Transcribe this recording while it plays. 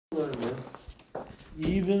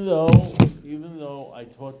even though I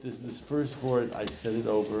taught this first word, I said it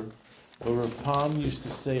over. But Rapam used to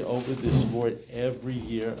say over this word every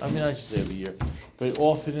year. I mean, I should say every year, but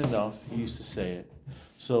often enough he used to say it.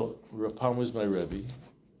 So Rapam was my Rebbe,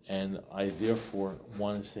 and I therefore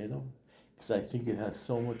want to say it over because I think it has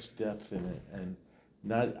so much depth in it, and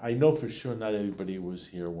I know for sure not everybody was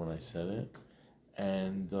here when I said it,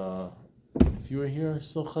 and if you were here,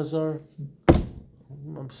 so Chazar,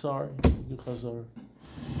 I'm sorry, you Chazar.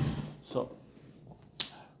 So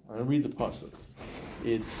I'm gonna read the pasuk.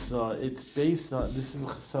 It's based on, this is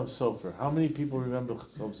Chassam Sofer. How many people remember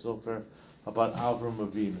Chassam Sofer about Avram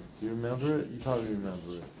Avinu? Do you remember it? You probably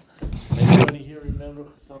remember it. Anybody here remember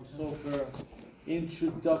Chassam Sofer?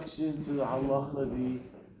 Introduction to the halacha,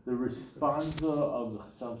 the responsa of the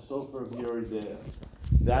Chassam Sofer of Yeridea.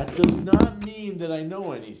 That does not mean that I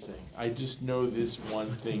know anything. I just know this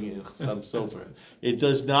one thing in Chassam Sofer. It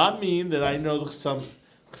does not mean that I know the Chassam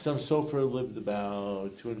Sofer lived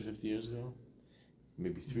about 250 years ago.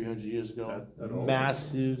 Maybe 300 years ago.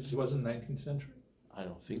 Massive. He wasn't 19th century? I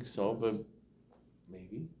don't think so, but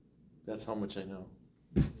maybe. That's how much I know.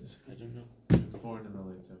 I don't know. He was born in the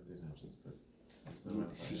late 1700s,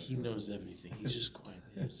 but see, he knows everything. He's just quiet.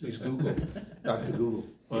 He's Google. Dr. Google.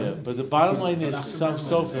 Yeah, but the bottom line is Chassam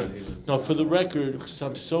Sofer. No, for the record,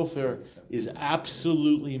 Chassam Sofer is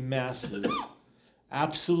absolutely massive.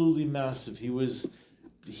 Absolutely massive. He was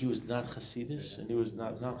not Hasidish, and he was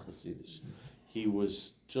not Hasidish. He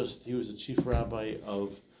was a chief rabbi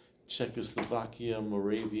of Czechoslovakia,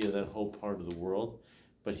 Moravia, that whole part of the world,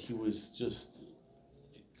 but he was just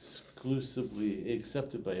exclusively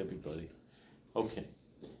accepted by everybody. Okay,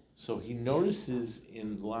 so he notices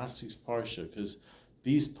in last week's Parsha, because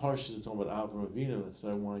these Parshas are talking about Avram Avinu, that's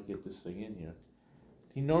why I want to get this thing in here.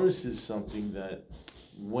 He notices something that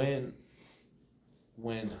when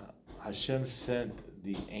Hashem sent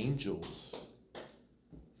the angels,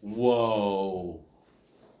 Whoa,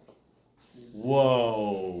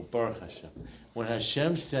 Baruch Hashem. When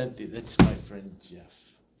Hashem sent that's my friend Jeff.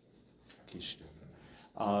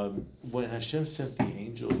 When Hashem sent the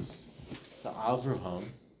angels to Avraham,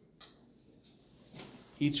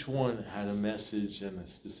 each one had a message and a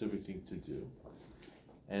specific thing to do.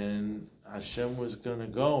 And Hashem was going to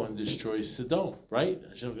go and destroy Sodom, right?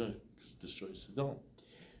 Hashem was going to destroy Sodom.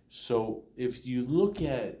 So if you look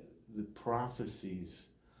at the prophecies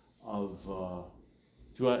of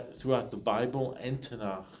throughout the Bible and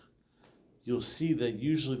Tanakh, you'll see that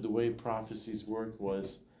usually the way prophecies worked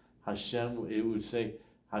was it would say,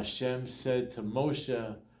 Hashem said to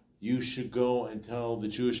Moshe, you should go and tell the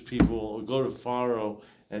Jewish people, or go to Pharaoh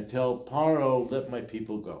and tell Paro, let my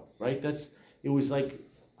people go. Right? It was like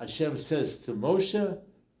Hashem says to Moshe,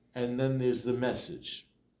 and then there's the message.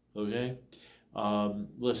 Okay?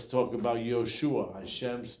 Let's talk about Yoshua.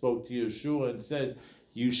 Hashem spoke to Yoshua and said,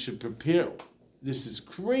 you should prepare. This is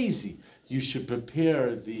crazy. You should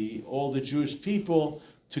prepare all the Jewish people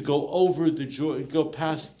to go over through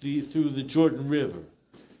the Jordan River.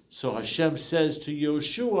 So Hashem says to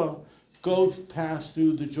Yoshua, go pass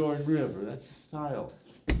through the Jordan River. That's the style.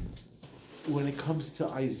 When it comes to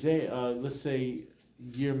Isaiah, let's say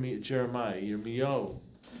Jeremiah, Yirmiyahu,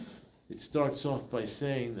 it starts off by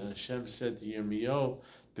saying that Hashem said to Yirmiyahu,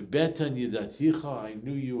 Bebetan yidaticha, I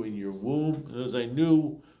knew you in your womb. In other words, I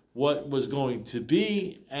knew what was going to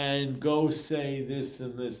be, and go say this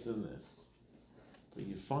and this and this. But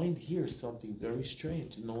you find here something very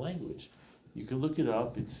strange in the language. You can look it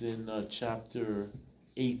up. It's in chapter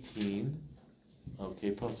 18.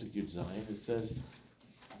 Okay, Pasuk Yud Zayin. It says,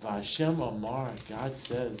 V'Hashem Amar, God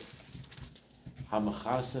says,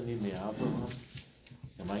 Hamachasani me'Abraham.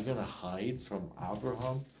 Am I going to hide from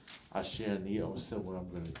Abraham? Asher ani oseh, what I'm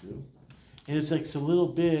going to do. And it's a little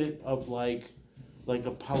bit of like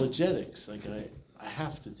apologetics. Like I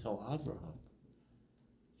have to tell Abraham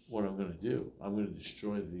what I'm going to do. I'm going to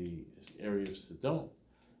destroy the area of Sodom.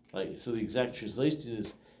 So the exact translation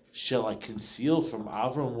is, shall I conceal from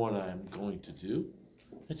Abraham what I'm going to do?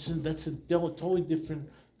 That's a totally different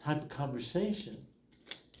type of conversation.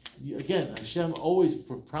 Again, Hashem always,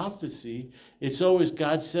 for prophecy, it's always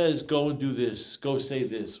God says, go and do this, go say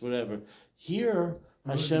this, whatever. Here,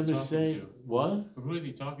 Hashem is saying, what? Who is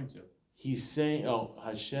he talking to? He's saying,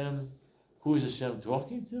 Hashem, who is Hashem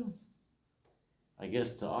talking to? I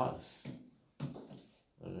guess to us.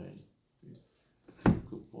 Okay.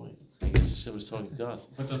 Good point. I guess Hashem was talking to us.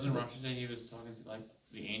 But doesn't Rashi say he was talking to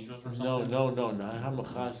the angels or something? No, not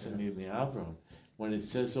Hamachas and Avraham. When it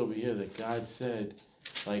says over here that God said,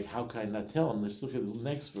 how can I not tell him? Let's look at the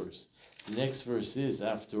next verse. The next verse is,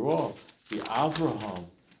 after all, the Avraham,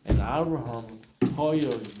 and Avraham,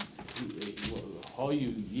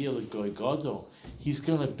 He's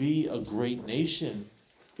going to be a great nation.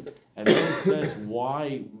 And then it says,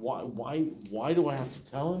 why do I have to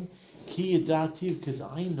tell him? Ki yadativ, because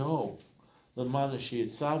I know.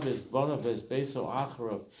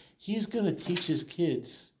 He's going to teach his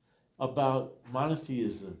kids about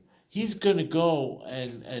monotheism. He's going to go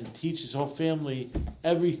and teach his whole family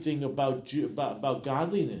everything about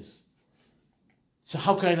godliness. So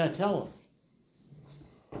how can I not tell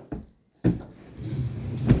him?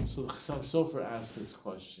 So Chassam Sofer asked this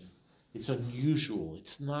question. It's unusual.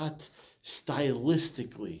 It's not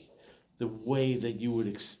stylistically the way that you would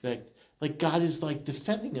expect. Like God is like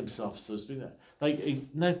defending himself, so to speak. Like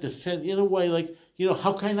not defend in a way, like,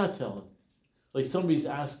 how can I not tell him? Like somebody's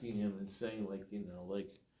asking him and saying, like,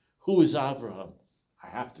 who is Abraham? I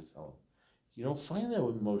have to tell him. You don't find that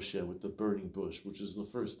with Moshe, with the burning bush, which is the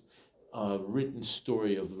first written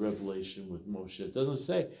story of the revelation with Moshe. It doesn't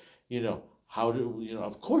say, how do,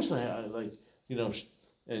 of course I like, and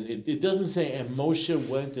it doesn't say, and Moshe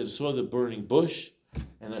went and saw the burning bush,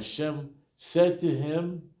 and Hashem said to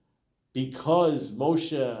him, because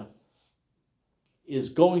Moshe is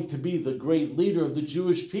going to be the great leader of the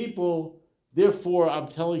Jewish people, therefore I'm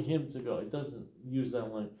telling him to go. It doesn't use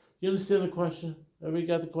that line. You understand the question? Everybody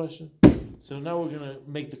got the question? So now we're going to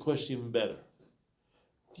make the question even better.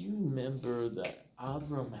 Do you remember that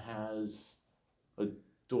Avram has a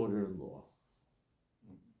daughter-in-law,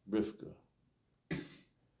 Rivka?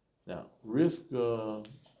 Now, Rivka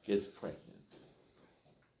gets pregnant.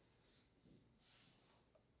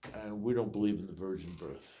 And we don't believe in the virgin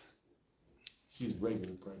birth. She's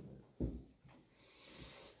regularly pregnant.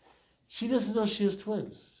 She doesn't know she has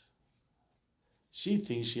twins. She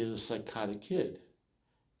thinks she has a psychotic kid.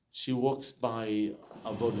 She walks by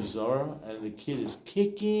Avodah Zarah and the kid is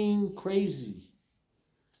kicking crazy.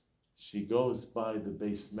 She goes by the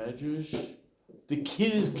Beis Medrash. The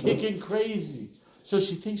kid is kicking crazy. So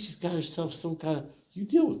she thinks she's got herself some kind of... You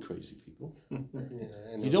deal with crazy people.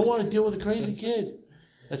 You don't want to deal with a crazy kid.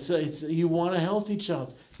 You want a healthy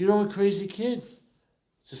child. You don't want a crazy kid.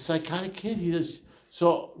 It's a psychotic kid.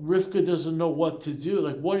 So Rivka doesn't know what to do.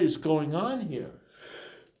 Like, what is going on here?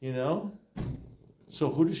 So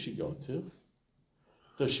who does she go to?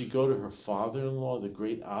 Does she go to her father-in-law, the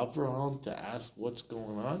great Avraham, to ask what's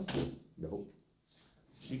going on? No.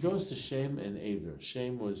 She goes to Shem and Aver.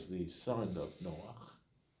 Shem was the son of Noah.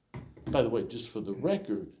 By the way, just for the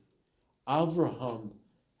record, Avraham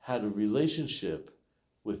had a relationship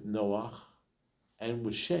with Noah and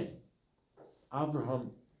with Shem.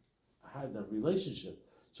 Abraham had that relationship.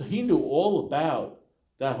 So he knew all about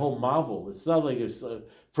that whole marvel. It's not like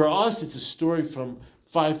for us, it's a story from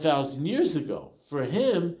 5,000 years ago. For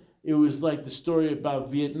him, it was like the story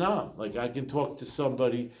about Vietnam. Like I can talk to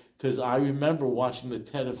somebody because I remember watching the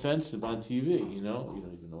Tet Offensive on TV, You don't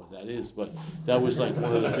even know what that is, but that was like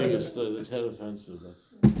one of the biggest, the Tet Offensive.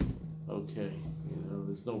 That's okay.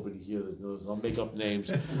 There's nobody here that knows. I'll make up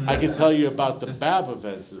names. I can tell you about the Bab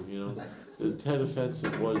Offensive, The Tet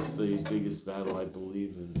Offensive was the biggest battle, I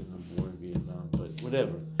believe, in the war in Vietnam, but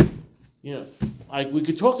whatever. We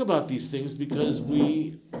could talk about these things because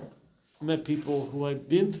we met people who had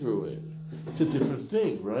been through it. It's a different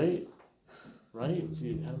thing, right? Right?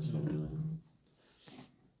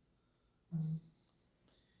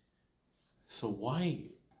 So why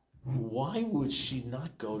would she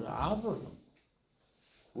not go to Abraham?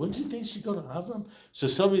 Wouldn't you think she'd go to Avram? So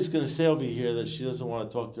somebody's going to say over here that she doesn't want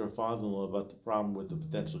to talk to her father-in-law about the problem with the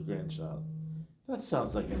potential grandchild. That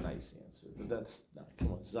sounds like a nice answer, but that's not.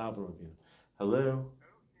 Come on, it's Avram. Hello?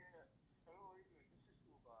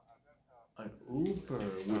 An Uber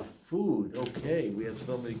with food. Okay, we have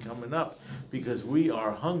somebody coming up because we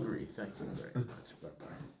are hungry. Thank you very much. Bye-bye.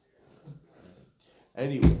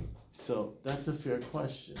 Anyway, so that's a fair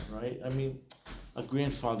question, right? I mean, a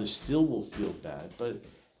grandfather still will feel bad, but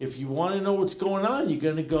if you want to know what's going on, you're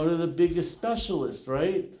going to go to the biggest specialist,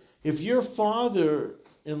 right? If your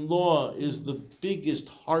father-in-law is the biggest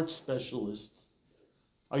heart specialist,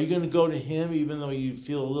 are you going to go to him even though you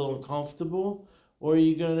feel a little uncomfortable? Or are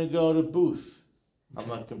you going to go to Booth? I'm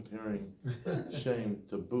not comparing Shame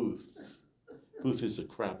to Booth. Booth is a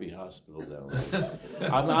crappy hospital down there.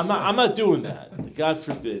 I'm not doing that. God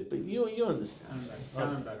forbid. But you understand.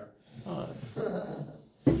 Sounding better.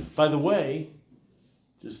 By the way,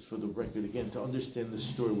 just for the record again, to understand the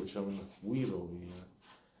story, which I'm going to weave over here,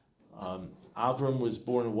 Avram was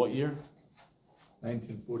born in what year?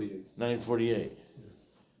 1948. 1948.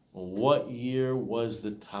 Well, what year was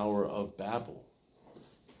the Tower of Babel?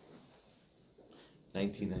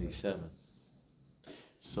 1997.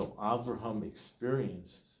 So Avraham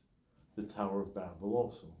experienced the Tower of Babel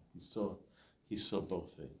also. He saw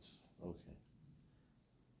both things. Okay.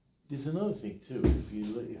 There's another thing too. If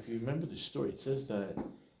you remember the story, it says that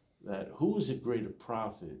who was a greater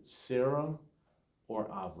prophet, Sarah or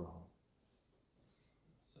Abraham?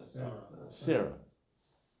 Sarah.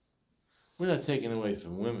 We're not taking away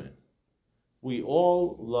from women. We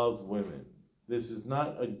all love women. This is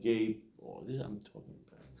not a gay. Oh, this I'm talking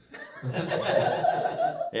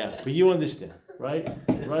about. Yeah, but you understand, right?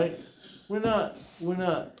 Right? We're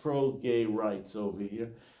not pro gay rights over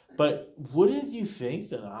here. But wouldn't you think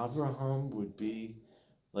that Abraham would be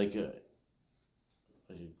like a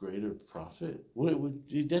greater prophet?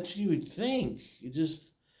 That's what you would think.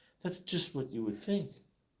 That's just what you would think.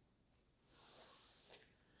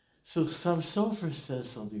 So Sam Sofer says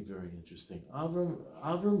something very interesting.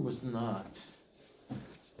 Avram was not,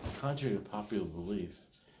 contrary to popular belief,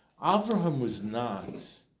 Abraham was not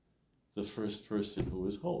the first person who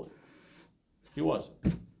was holy. He wasn't.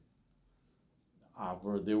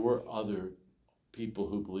 There were other people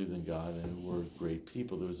who believed in God and who were great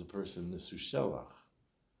people. There was a person, Mesushelach,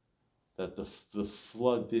 that the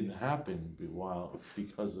flood didn't happen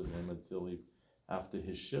because of him until after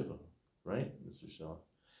his Shiva, right? Mesushelach.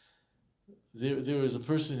 There was a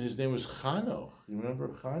person, his name was Chanoch. You remember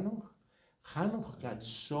Chanoch? Chanoch got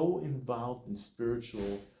so involved in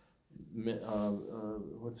spiritual,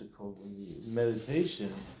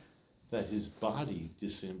 meditation, that his body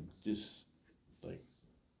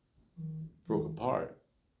broke apart.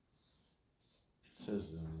 It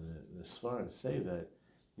says in the Svarim say that,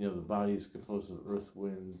 the body is composed of earth,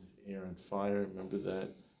 wind, air, and fire. Remember that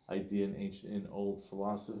idea in old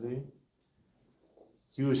philosophy?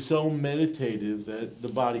 He was so meditative that the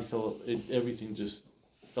body everything just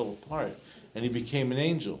fell apart, and he became an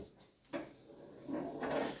angel.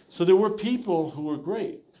 So there were people who were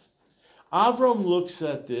great. Avram looks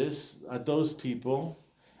at those people,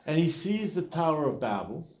 and he sees the Tower of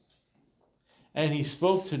Babel, and he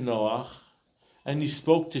spoke to Noach, and he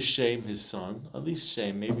spoke to Shem, his son, at least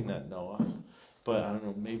Shem, maybe not Noah, but I don't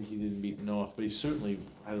know, maybe he didn't meet Noach, but he certainly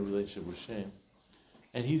had a relationship with Shem.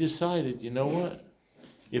 And he decided, you know what?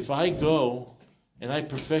 If I go and I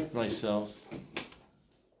perfect myself,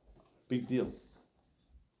 big deal.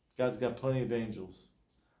 God's got plenty of angels.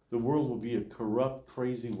 The world will be a corrupt,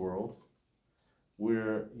 crazy world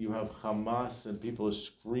where you have Hamas and people are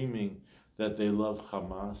screaming that they love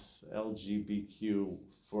Hamas, LGBTQ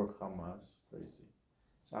for Hamas. Crazy.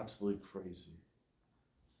 It's absolutely crazy.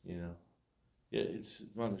 It's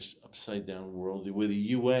an upside down world where the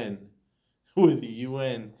UN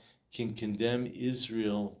can condemn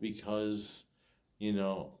Israel because,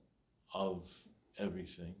 of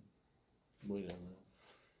everything. Whatever.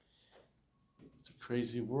 It's a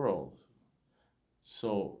crazy world.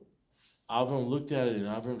 So Avram looked at it and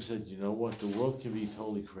Avram said, you know what, the world can be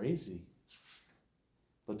totally crazy.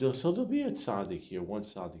 But there'll be a tzaddik here, one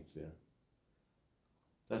tzaddik there.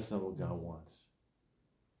 That's not what God wants.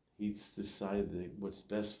 He's decided that what's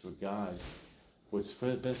best for God, what's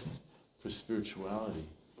best for spirituality,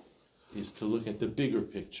 is to look at the bigger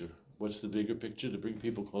picture. What's the bigger picture? To bring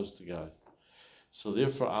people close to God. So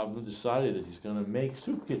therefore, Avram decided that he's going to make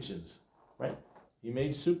soup kitchens, right? He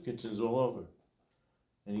made soup kitchens all over.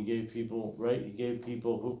 And he gave people,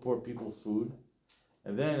 poor people food.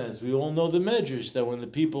 And then, as we all know the measures, that when the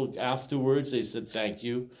people afterwards, they said thank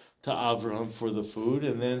you to Avram for the food.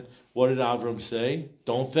 And then what did Avram say?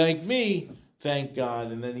 Don't thank me, thank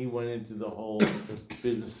God. And then he went into the whole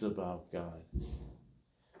business about God.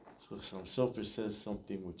 So Sam Sofer says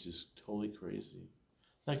something which is totally crazy.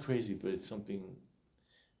 Not crazy, but it's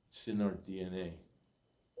in our DNA.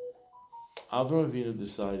 Avraham Avinu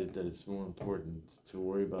decided that it's more important to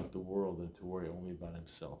worry about the world than to worry only about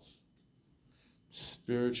himself.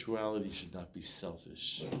 Spirituality should not be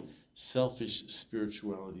selfish. Selfish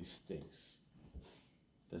spirituality stinks.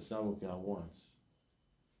 That's not what God wants.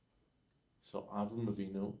 So Avraham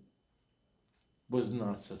Avinu was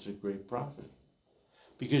not such a great prophet.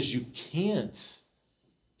 Because you can't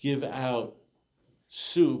give out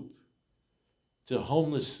soup to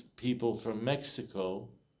homeless people from Mexico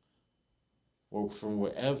or from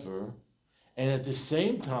wherever, and at the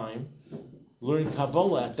same time learn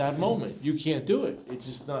Kabbalah at that moment. You can't do it. It's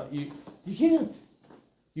just not, you can't.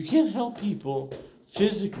 You can't help people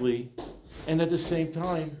physically, and at the same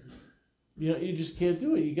time, you just can't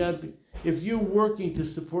do it. You got to, if you're working to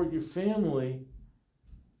support your family,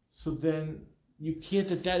 so then you can't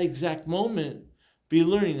at that exact moment be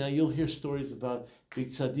learning. Now you'll hear stories about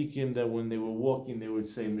big tzaddikim that when they were walking, they would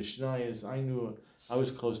say Mishnayos. I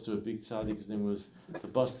was close to a big tzaddik. His name was the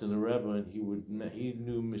Boston Rebbe, and he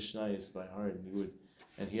knew Mishnayos by heart,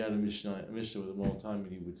 and he had a Mishnah with him all the time,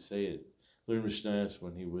 and he would say it learned Mishnayos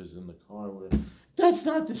when he was in the car. That's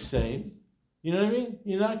not the same. You know what I mean?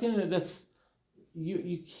 You're not gonna. That's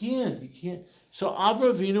you can't. So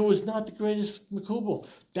Avraham Avinu was not the greatest Mekubal.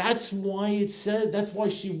 That's why it said. That's why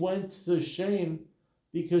she went to Shem,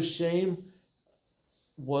 because Shem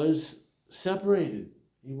was separated.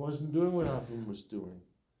 He wasn't doing what Avram was doing.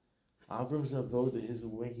 Avram's avoda, his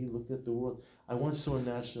way he looked at the world. I once saw in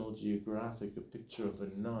National Geographic a picture of a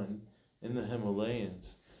nun in the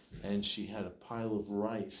Himalayas, and she had a pile of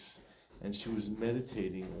rice, and she was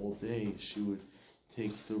meditating all day. She would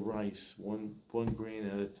take the rice, one grain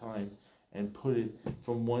at a time, and put it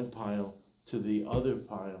from one pile to the other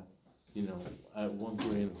pile, at 1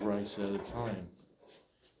 grain of rice at a time.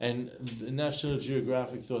 And the National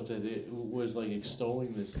Geographic thought that it was like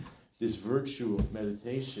extolling this virtue of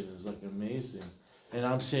meditation. Is like amazing. And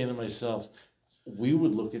I'm saying to myself, we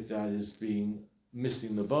would look at that as being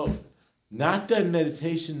missing the boat. Not that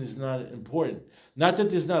meditation is not important. Not that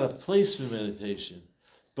there's not a place for meditation.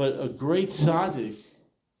 But a great tzaddik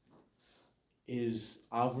is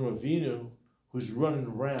Avraham Avinu, who's running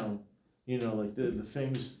around, like the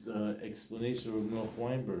famous explanation of Noach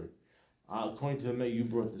Weinberg. According to the you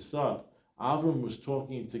brought this up, Avram was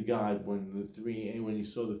talking to God when he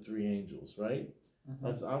saw the 3 angels, right? Mm-hmm.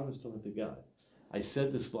 That's Avram was talking to God. I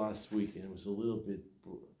said this last week, and it was a little bit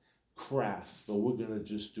crass, but we're gonna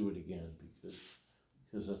just do it again because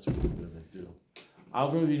that's what we're gonna do.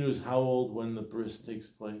 Avram Avinu is how old when the bris takes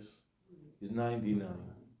place? He's 99.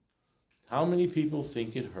 How many people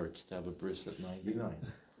think it hurts to have a bris at 99?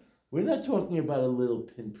 We're not talking about a little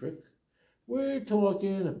pinprick. We're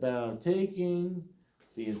talking about taking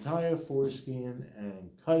the entire foreskin and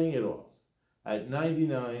cutting it off at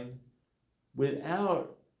 99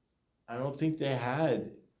 without, I don't think they had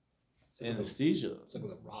anesthesia. It's like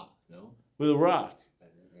with a rock, no? With a rock.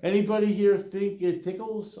 Anybody here think it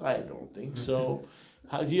tickles? I don't think so.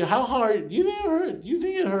 How hard? Do you think it hurts? Do you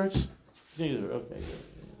think it hurts? Okay, good.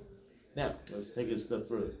 Now, let's take it a step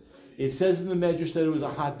further. It says in the Medrash that it was a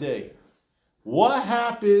hot day. What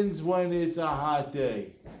happens when it's a hot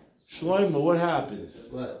day? Shlomo, what happens?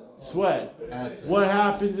 Sweat. Acid. What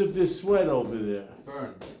happens if there's sweat over there?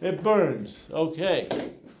 Burns. It burns. Okay.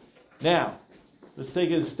 Now, let's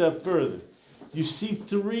take it a step further. You see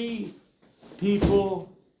 3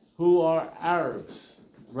 people who are Arabs,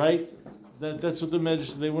 right? That's what the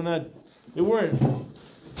Medrash said. They were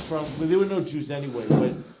no Jews anyway,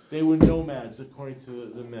 but they were nomads according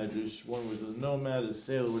to the Medrash. One was a nomad, a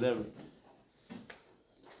sailor, whatever.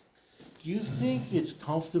 Do you think it's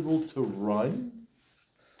comfortable to run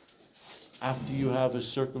after you have a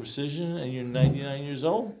circumcision and you're 99 years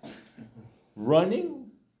old?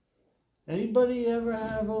 Running? Anybody ever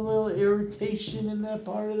have a little irritation in that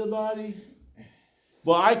part of the body?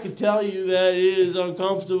 Well, I can tell you that it is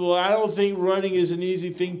uncomfortable. I don't think running is an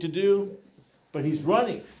easy thing to do, but he's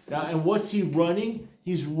running. Now, and what's he running?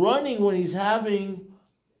 He's running when he's having,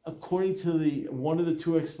 according to one of the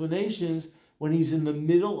 2 explanations, when he's in the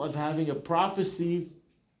middle of having a prophecy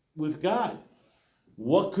with God.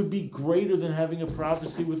 What could be greater than having a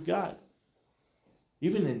prophecy with God?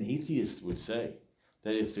 Even an atheist would say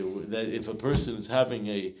that if a person is having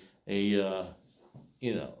a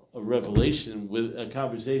revelation with a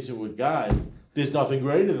conversation with God, there's nothing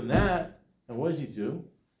greater than that. And what does he do?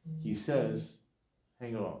 He says,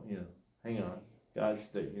 hang on, God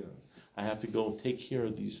stay, I have to go take care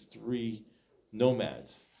of these 3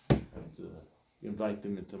 nomads. I have to invite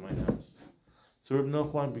them into my house. So Rabbi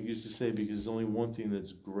Noach Weinberg used to say, because there's only one thing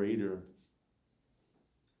that's greater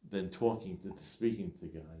than speaking to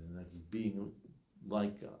God, and that's being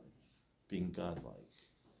like God, being godlike.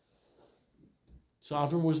 So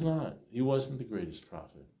Avram was not. He wasn't the greatest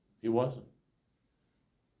prophet. He wasn't.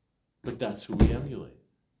 But that's who we emulate.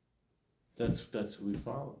 That's who we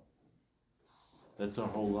follow. That's our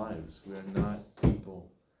whole lives. We are not people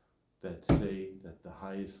that say that the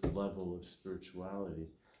highest level of spirituality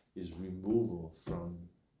is removal from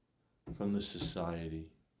the society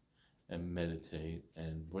and meditate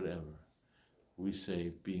and whatever. We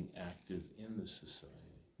say being active in the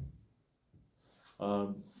society.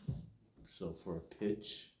 So for a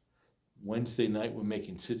pitch, Wednesday night we're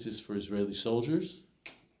making tzitzis for Israeli soldiers.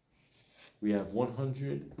 We have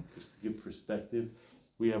 100, just to give perspective,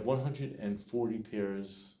 we have 140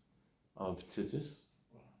 pairs of tzitzis.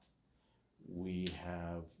 We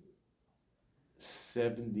have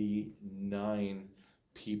 79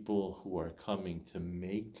 people who are coming to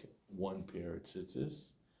make 1 pair of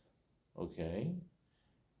tzitzis. Okay.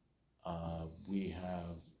 We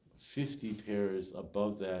have 50 pairs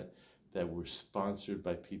above that were sponsored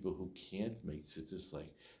by people who can't make tzitzis,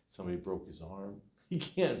 like somebody broke his arm he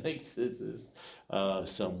can't make tzitzis.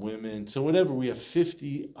 Some women, so whatever. We have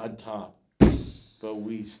 50 on top, but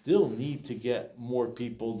we still need to get more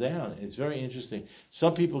people down. It's very interesting.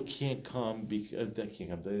 Some people can't come because they can't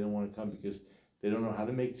come. They don't want to come because they don't know how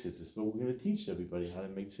to make tzitzis. But we're going to teach everybody how to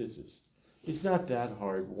make tzitzis. It's not that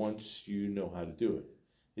hard once you know how to do it.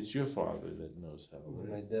 It's your father that knows how. Right?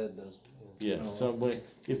 My dad does. Yeah. So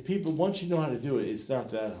if people, once you know how to do it, it's not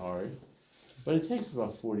that hard. But it takes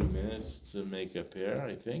about 40 minutes to make a pair,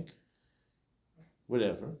 I think.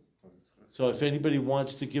 Whatever. So if anybody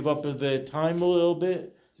wants to give up their time a little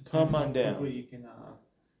bit, come on down. Quickly you can,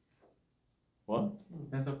 What?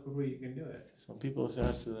 depends how quickly you can do it. Some people are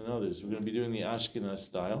faster than others. We're going to be doing the Ashkenaz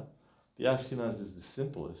style. The Ashkenaz is the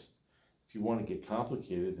simplest. If you want to get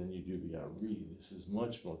complicated, then you do the Ari. This is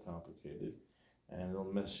much more complicated, and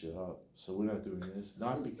it'll mess you up. So we're not doing this,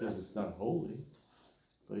 not because it's not holy,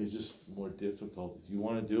 but it's just more difficult. If you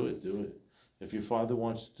want to do it, do it. If your father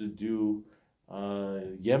wants to do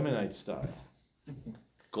Yemenite style,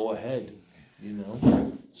 go ahead. You know,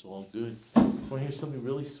 it's all good. Want to hear something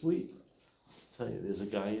really sweet? I'll tell you, there's a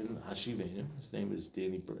guy in Hashivenu. His name is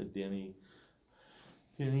Danny Baruch.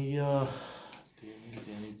 Danny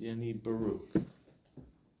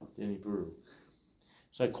Baruch.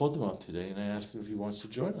 So I called him up today and I asked him if he wants to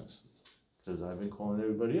join us. Because I've been calling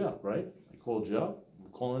everybody up, right? I called you up.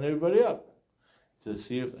 I'm calling everybody up. To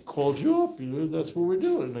see if I called you up. That's what we're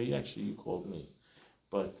doing. No, you called me.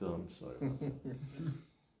 But I'm sorry about that.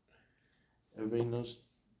 Everybody knows,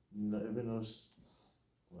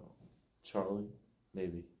 well, Charlie,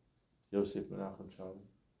 maybe. Yosef Menachem Charlie.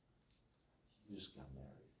 He just got married.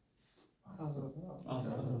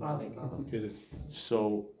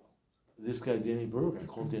 So this guy Danny Baruch, I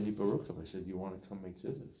called Danny Baruch up. I said, "You want to come make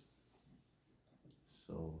tzitzis?"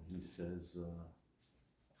 So he says,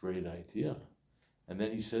 "Great idea." And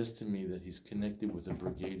then he says to me that he's connected with a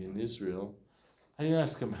brigade in Israel. I didn't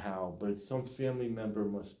ask him how, but some family member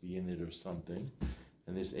must be in it or something.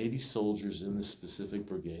 And there's 80 soldiers in this specific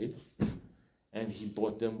brigade. And he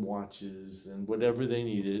bought them watches and whatever they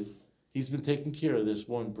needed. He's been taking care of this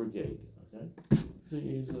one brigade. Okay, so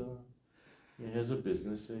he has a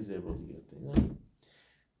business and he's able to get things done.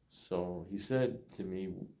 So he said to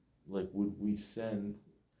me, like, would we send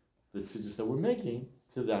the tzitzis that we're making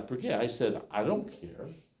to that brigade? I said, I don't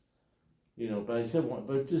care, but I said,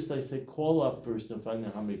 call up first and find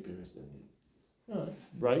out how many pairs they need.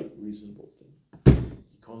 Right, reasonable thing.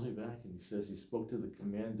 He calls me back and he says he spoke to the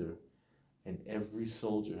commander, and every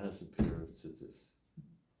soldier has a pair of tzitzis.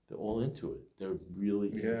 They're all into it. They're really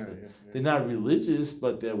into it. They're not religious,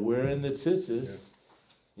 but they're wearing the tzitzis,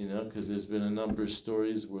 because there's been a number of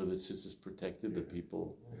stories where the tzitzis protected the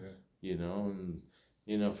people, and,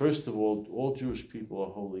 first of all Jewish people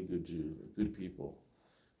are holy, good people.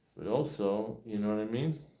 But also, you know what I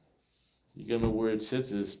mean? You're going to wear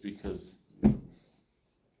tzitzis because...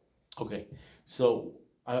 Okay, so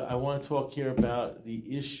I want to talk here about the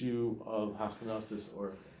issue of Hachnatas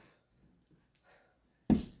or...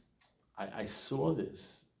 I saw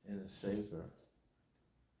this in a sefer,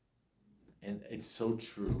 and it's so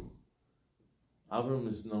true. Avram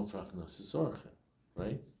is known for Hachnatas Orchem,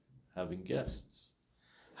 right? Having guests.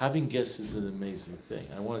 Having guests is an amazing thing.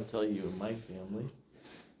 I want to tell you in my family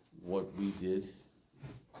what we did,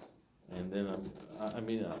 and then I'm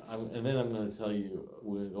going to tell you,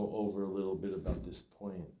 we're going to go over a little bit about this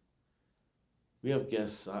point. We have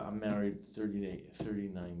guests. I'm married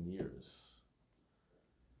 39 years.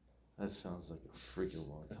 That sounds like a freaking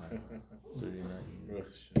long time. 39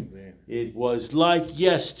 years. It was like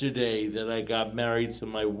yesterday that I got married to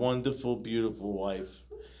my wonderful, beautiful wife.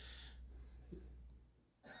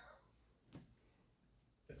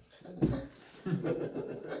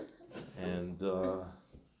 And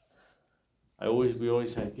we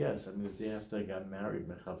always had guests. I mean, the day after I got married,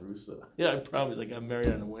 I promise, I got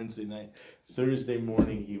married on a Wednesday night. Thursday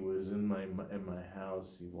morning, he was in my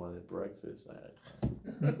house. He wanted breakfast. I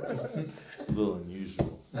had a little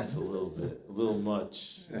unusual. That's a little bit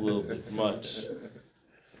much.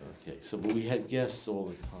 Okay, but we had guests all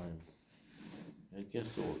the time.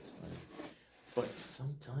 But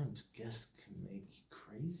sometimes guests can make you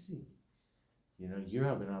crazy. You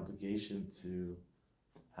have an obligation to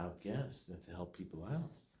have guests and to help people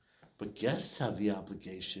out. But guests have the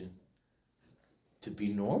obligation to be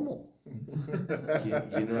normal.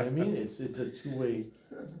 You know what I mean? It's a two-way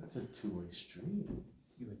street.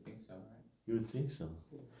 You would think so, right? You would think so.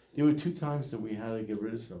 There were 2 times that we had to get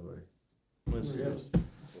rid of somebody.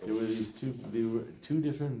 There were two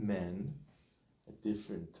different men at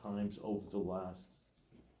different times over the last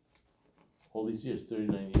all these years,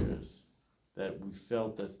 39 years. that we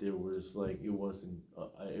felt that there was like,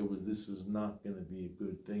 this was not gonna be a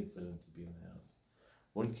good thing for them to be in the house.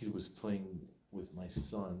 One kid was playing with my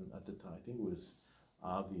son at the time, I think it was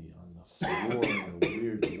Avi, on the floor in a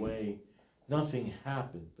weird way. Nothing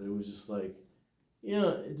happened, but it was just like,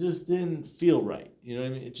 it just didn't feel right. You know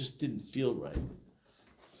what I mean? It just didn't feel right.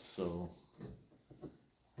 So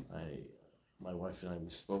my wife and I, we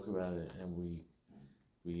spoke about it, and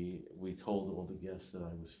we told all the guests that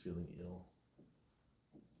I was feeling ill,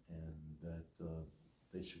 and that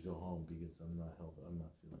they should go home because I'm not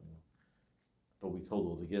feeling ill. But we told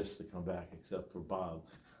all the guests to come back except for Bob.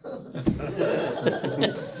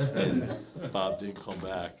 And Bob didn't come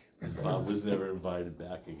back. Bob was never invited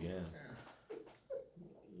back again.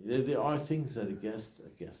 There are things that a guest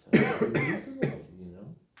has to be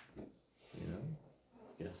reasonable,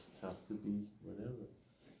 Guests have to be whatever.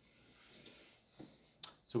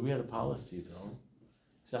 So we had a policy though.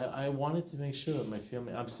 So I wanted to make sure that my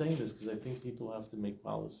family, I'm saying this because I think people have to make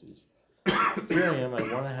policies. Here I am, I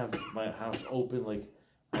want to have my house open. Like,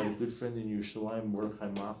 I had a good friend in Yerushalayim, Mordechai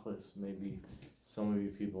Machlis. Maybe some of you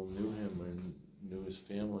people knew him or knew his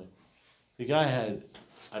family. The guy had,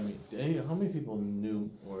 how many people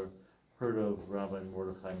knew or heard of Rabbi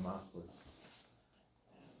Mordechai Machlis?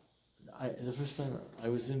 The first time I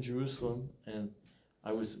was in Jerusalem, and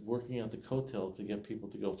I was working at the Kotel to get people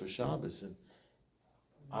to go for Shabbos, and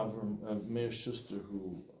Meir Schuster,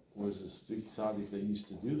 who was this big tzaddik that used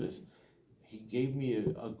to do this, he gave me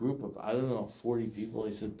a group of, 40 people.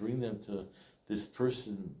 He said, bring them to this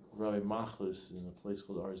person, Rabbi Machlis, in a place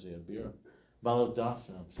called Arzei Abira, Balot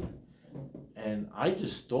Daphne, I'm sorry. And I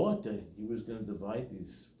just thought that he was going to divide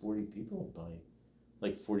these 40 people by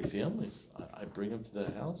like 40 families. I bring them to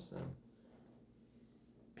the house, and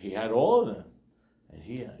he had all of them. And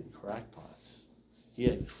he had crackpots. He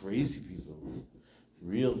had crazy people,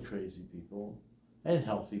 real crazy people, and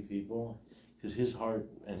healthy people, because his heart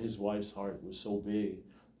and his wife's heart was so big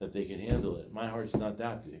that they could handle it. My heart's not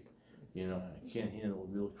that big. I can't handle I can't handle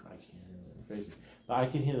crazy. But I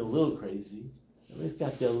can handle a little crazy. Everybody's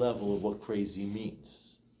got their level of what crazy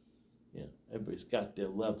means. Everybody's got their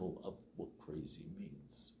level of what crazy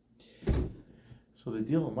means. So the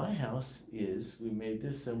deal in my house is we made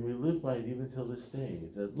this, and we live by it even till this day.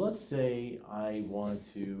 That let's say I want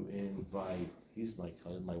to invite, he's my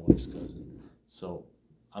cousin, my wife's cousin. So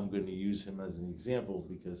I'm going to use him as an example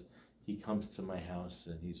because he comes to my house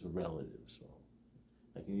and he's a relative. So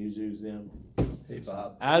I can use your example. Hey,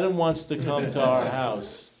 Bob. Adam wants to come to our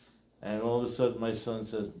house, and all of a sudden my son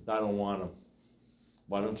says, I don't want him.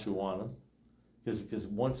 Why don't you want him? Because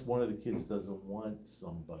once one of the kids doesn't want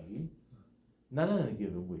somebody, not on a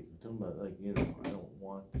given week, I'm talking about I don't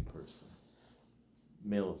want the person,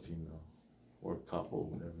 male or female, or couple,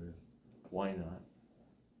 whatever, why not?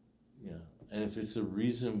 And if it's a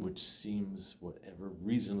reason which seems whatever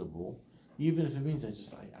reasonable, even if it means I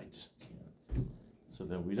just can't, so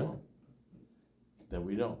then we don't.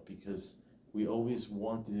 Because we always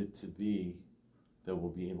wanted it to be that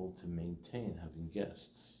we'll be able to maintain having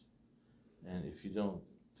guests. And if you don't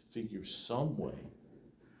figure some way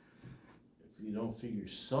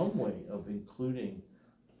of including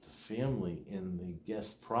the family in the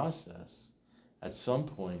guest process, at some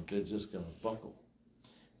point they're just going to buckle.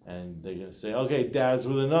 And they're going to say, okay, Dad's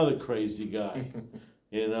with another crazy guy.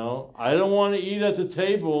 I don't want to eat at the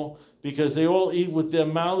table because they all eat with their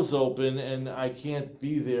mouths open and I can't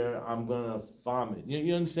be there. I'm going to vomit.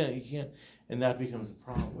 You understand? You can't, and that becomes a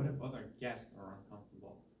problem. What if other guests are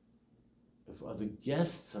uncomfortable? If other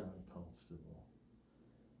guests are uncomfortable,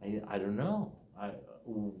 I don't know.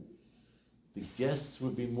 The guests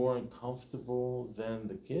would be more uncomfortable than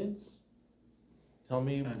the kids?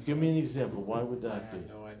 Give me an example. Why would that be? I have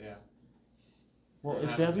no idea. Well,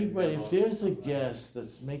 if there's a guest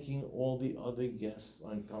that's making all the other guests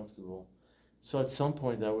uncomfortable, so at some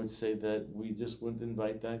point I would say that we just wouldn't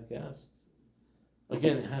invite that guest.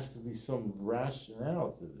 Again, it has to be some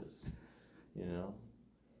rationale to this,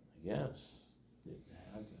 I guess.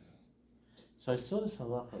 So I saw this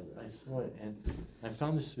halacha, I saw it, and I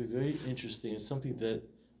found this to be very interesting. It's something that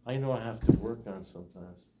I know I have to work on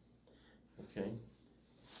sometimes. Okay?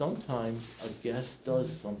 Sometimes a guest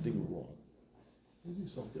does something wrong. They do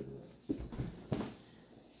something wrong.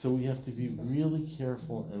 So we have to be really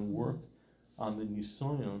careful and work on the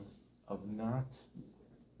nisayon of not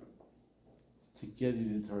to get it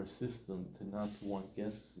into our system, to not want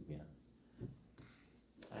guests again.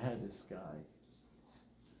 I had this guy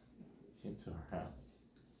came to our house,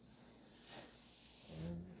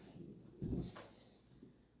 and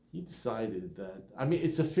he decided that,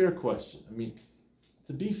 it's a fair question.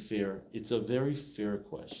 To be fair, it's a very fair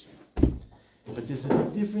question. But there's a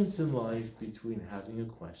difference in life between having a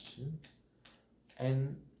question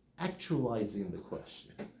and actualizing the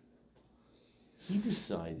question. He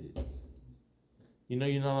decided, you're not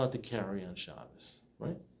allowed to carry on Shabbos,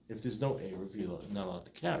 right? If there's no Eruv, you're not allowed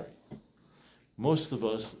to carry. Most of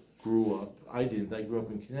us grew up, I grew up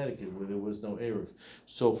in Connecticut where there was no Eruv.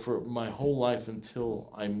 So for my whole life until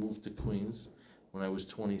I moved to Queens, when I was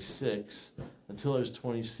 26, until I was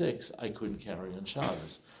 26, I couldn't carry on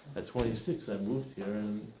Shabbos. At 26, I moved here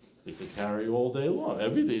and I could carry all day long.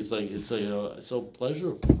 Every day, it's so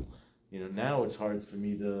pleasurable. Now it's hard for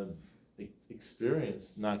me to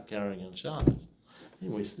experience not carrying on Shabbos.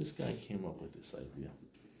 Anyways, this guy came up with this idea.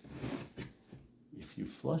 If you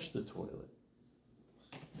flush the toilet,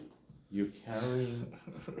 you're carrying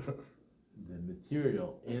the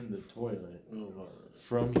material in the toilet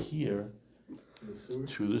from here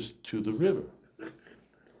to the river.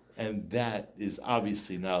 And that is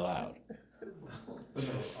obviously not allowed.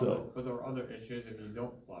 But there are other issues if you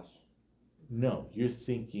don't flush. No, you're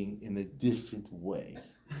thinking in a different way.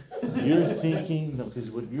 You're thinking,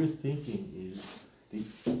 because what you're thinking is,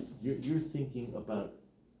 you're thinking about,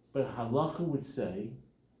 but halacha would say,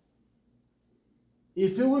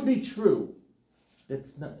 if it would be true,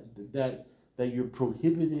 that you're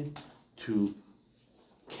prohibited to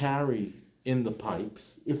carry in the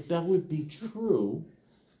pipes, if that would be true,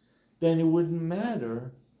 then it wouldn't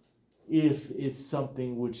matter if it's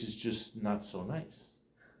something which is just not so nice.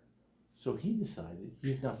 So he decided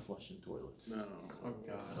he's not flushing toilets. No. Oh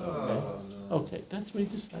God. Okay, that's what he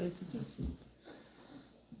decided to do.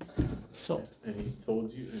 So. And he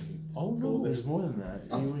told you. Oh no, there's more than that.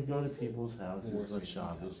 He would go to people's houses on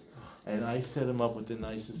Shabbos, and I set him up with the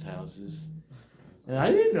nicest houses. And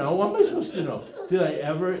I didn't know. What am I supposed to know? Did I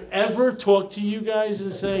ever talk to you guys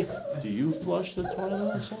and say, do you flush the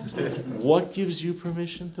toilet on Shabbos? What gives you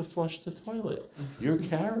permission to flush the toilet? You're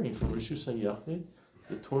carrying from Rosh Hashanah.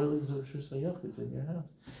 The toilet is Rosh Hashanah. It's in your house.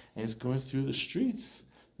 And it's going through the streets.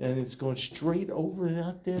 And it's going straight over and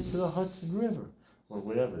out there to the Hudson River. Or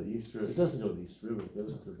whatever, the East River. It doesn't go to the East River. It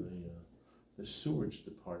goes to the sewage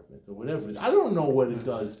department or whatever. I don't know what it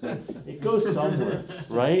does, but it goes somewhere,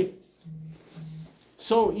 right?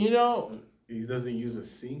 So, he doesn't use a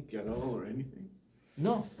sink at all or anything?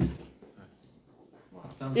 No.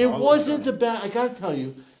 Wow. It wasn't a bad, I gotta tell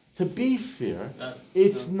you, to be fair,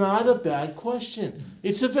 it's not a bad question.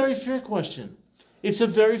 It's a very fair question. It's a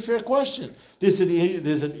very fair question. There's an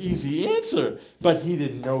easy answer, but he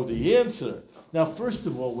didn't know the answer. Now, first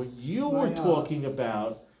of all, what you were talking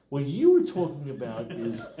about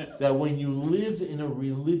is that when you live in a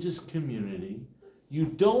religious community, you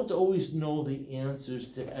don't always know the answers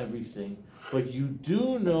to everything, but you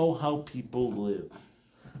do know how people live.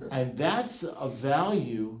 And that's a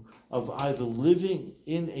value of either living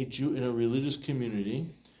in a religious community,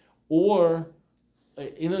 or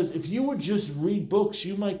if you would just read books,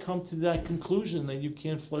 you might come to that conclusion that you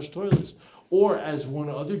can't flush toilets. Or as one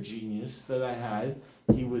other genius that I had,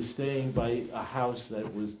 he was staying by a house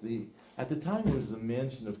that was at the time it was the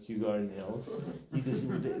mansion of Kew Garden Hills.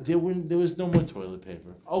 There was no more toilet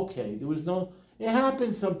paper. Okay, it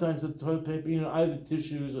happens sometimes with toilet paper, either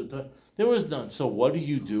tissues or there was none. So what do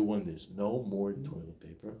you do when there's no more toilet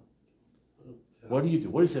paper? What do you do?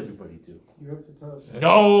 What does everybody do? You rip the toilet paper.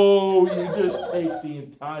 No, you just take the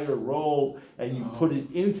entire roll and you put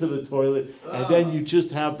it into the toilet, and then you just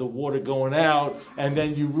have the water going out, and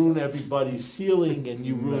then you ruin everybody's ceiling, and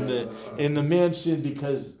you ruin in the mansion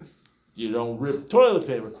because you don't rip toilet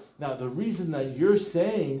paper. Now, the reason that you're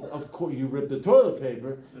saying, of course, you rip the toilet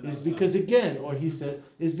paper is because again,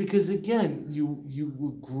 you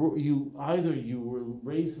either you were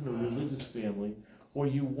raised in a religious family or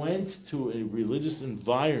you went to a religious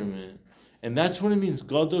environment, and that's what it means.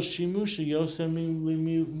 Gadol shimusha yosem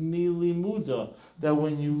milimuda.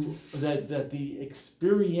 That the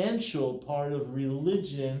experiential part of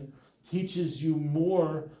religion teaches you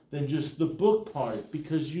more than just the book part,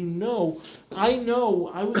 because I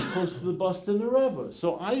was close to the Boston Rebbe,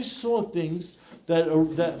 so I saw things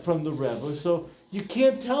that from the Rebbe. So you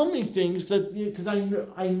can't tell me things because I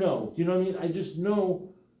know. You know what I mean? I just know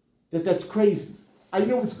that's crazy. I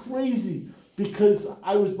know it's crazy because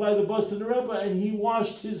I was by the Boston Rebbe and he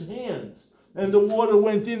washed his hands and the water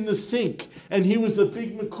went in the sink and he was a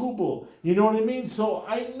big makubal. You know what I mean? So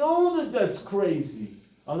I know that's crazy.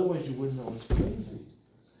 Otherwise you wouldn't know it's crazy.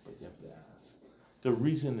 But you have to ask. The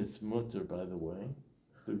reason it's mutter, by the way,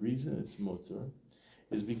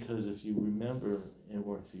 is because if you remember,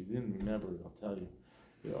 or if you didn't remember, I'll tell you,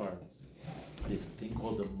 there's a thing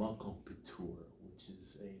called a makom pitur, which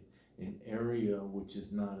is an area which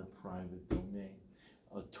is not a private domain.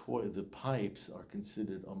 the pipes are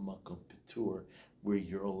considered a makom pitur, where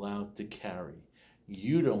you're allowed to carry.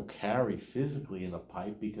 You don't carry physically in a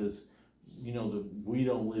pipe because, we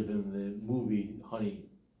don't live in the movie Honey,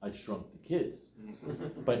 I Shrunk the Kids.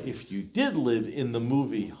 But if you did live in the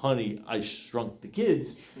movie Honey, I Shrunk the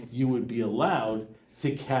Kids, you would be allowed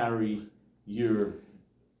to carry your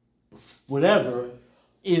whatever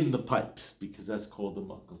in the pipes, because that's called the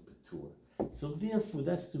makom pitur. So therefore,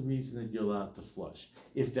 that's the reason that you're allowed to flush.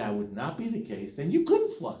 If that would not be the case, then you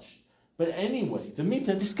couldn't flush. But anyway, the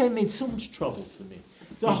meantime, this guy made so much trouble for me.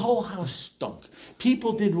 The whole house stunk.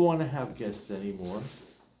 People didn't want to have guests anymore,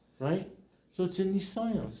 right? So it's in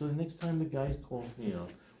Nisayon. So the next time the guy calls me,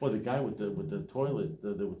 or the guy with the toilet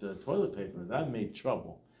with the toilet paper, that made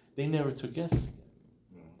trouble. They never took guests again.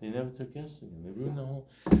 They ruined the whole.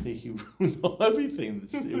 He ruined everything.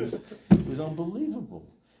 It was unbelievable.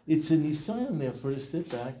 It's a Nisayon, therefore, to sit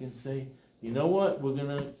back and say, you know what? We're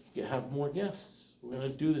gonna have more guests. We're gonna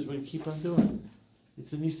do this. We're gonna keep on doing it.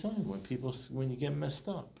 It's a Nisayon when you get messed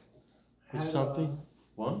up. It's something.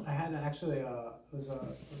 What? I had actually it was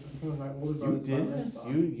my older You brother's bar did? mitzvah.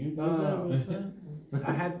 You did that with that?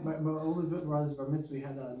 I had my older brother's bar mitzvah. We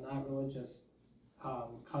had a non-religious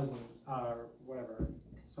cousin or whatever,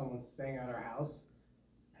 someone staying at our house,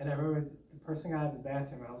 and I remember the person got out of the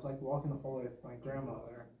bathroom. I was like walking the hallway with my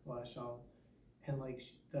grandmother last show, and like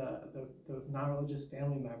the non-religious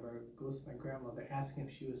family member goes to my grandmother asking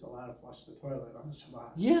if she was allowed to flush the toilet on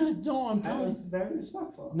Shabbat. Yeah, no, I'm I telling was very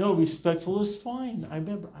respectful. No, respectful is fine. I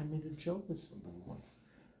remember I made a joke with somebody once.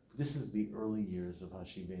 This is the early years of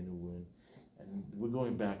Hashivenu, and we're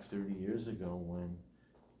going back 30 years ago when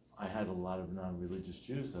I had a lot of non-religious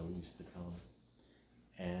Jews that used to come.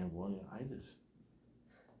 And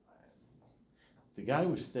the guy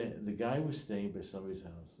was staying by somebody's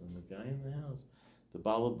house, and the guy in the house, the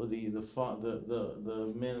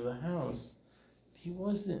man of the house, he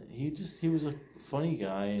was a funny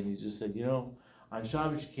guy, and he just said, on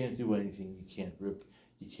Shabbos you can't do anything. You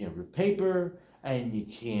can't rip paper, and you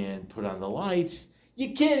can't put on the lights.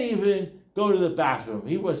 You can't even go to the bathroom.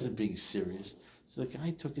 He wasn't being serious. So the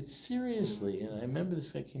guy took it seriously, and I remember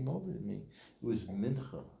this guy came over to me. It was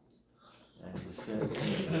Mincha, and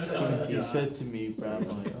he said to me,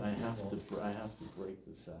 Rabbi, I have to break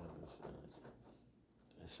the Sabbath.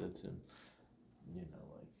 I said to him,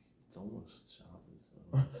 it's almost Shabbos.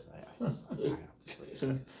 I have to break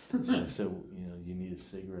it. So I said, you need a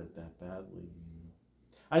cigarette that badly.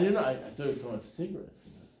 I didn't know. I thought he was talking about cigarettes.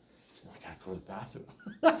 I said, I gotta go to the bathroom.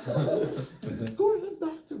 Go to the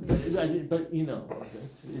bathroom.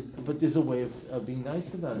 But there's a way of being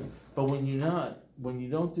nice about it. But when you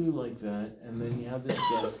don't do like that, and then you have this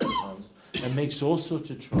guest that comes and makes all sorts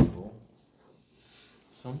of trouble,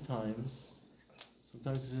 sometimes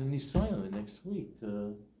it's a Nisayon the next week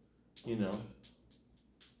to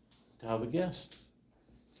have a guest.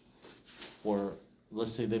 Or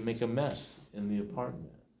let's say they make a mess in the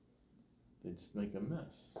apartment. They just make a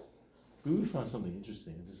mess. We found something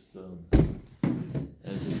interesting.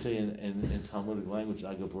 As they say in Talmudic language,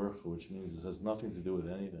 agavorcha, which means it has nothing to do with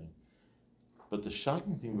anything. But the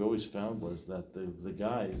shocking thing we always found was that the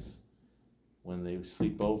guys, when they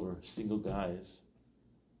sleep over, single guys,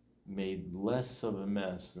 made less of a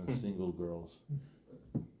mess than single girls.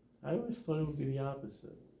 I always thought it would be the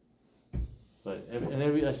opposite. But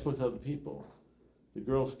I spoke to other people. The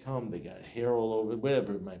girls come, they got hair all over,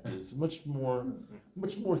 whatever it might be. It's much more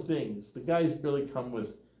things. The guys barely come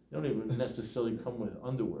with. They don't even necessarily come with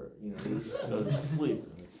underwear. They just go to sleep.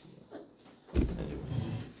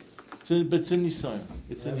 Anyway, but it's in Nisayon.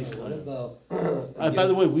 It's in Nisayon. What about? By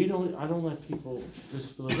the way, I don't let people,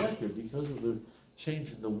 just for the record, because of the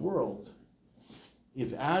change in the world.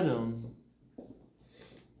 If Adam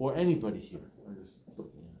or anybody here, I'm just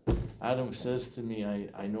looking at Adam says to me,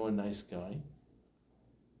 I know a nice guy,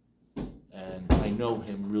 and I know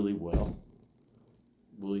him really well.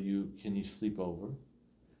 Can you sleep over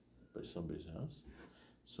by somebody's house?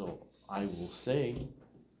 So I will say,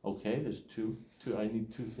 okay, there's I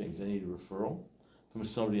need two things. I need a referral from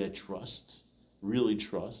somebody I trust, really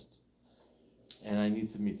trust, and I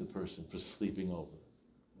need to meet the person for sleeping over.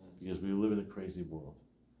 Because we live in a crazy world.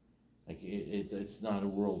 Like it's not a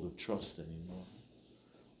world of trust anymore.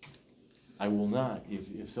 I will not.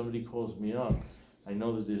 If somebody calls me up, I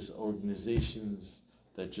know that there's organizations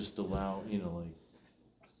that just allow, like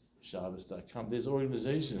Shabbos.com. There's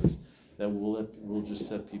organizations that will just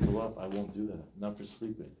set people up. I won't do that. Not for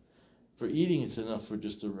sleeping. For eating, it's enough for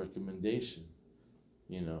just a recommendation.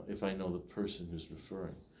 If I know the person who's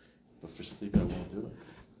referring. But for sleep, I won't do it.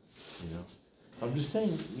 I'm just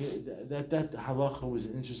saying that halacha was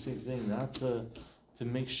an interesting thing, not to to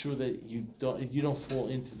make sure that you don't fall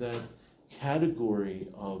into that category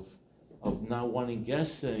of not wanting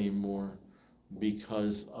guests anymore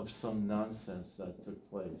because of some nonsense that took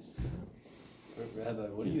place. Rabbi,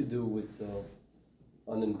 what do you do with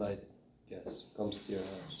uninvited guests? Comes to your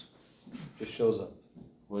house, just shows up.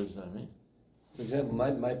 What does that mean? For example,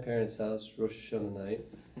 my parents' house, Rosh Hashanah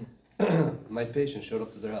night, my patient showed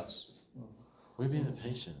up to their house. What do you mean the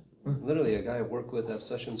patient? Literally, a guy I work with, have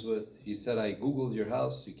sessions with, he said, I Googled your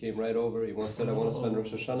house, you came right over, he said, I want to spend Rosh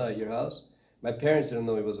Hashanah at your house. My parents didn't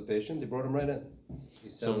know he was a patient, they brought him right in.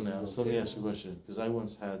 So let me ask you a question, because I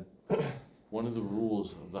once had one of the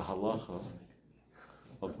rules of the halacha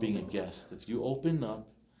of being a guest. If you open up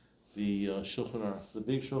the Shulchan Aruch, the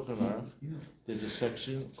big Shulchan Aruch, there's a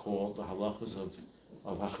section called the halachas of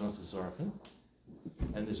Hachanach Zarkin,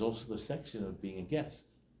 and there's also the section of being a guest.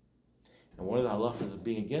 And one of the halachas of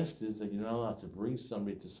being a guest is that you're not allowed to bring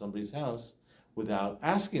somebody to somebody's house without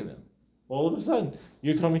asking them. All of a sudden,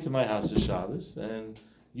 you're coming to my house to Shabbos, and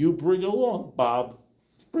you bring along Bob,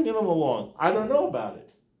 bringing them along. I don't know about it.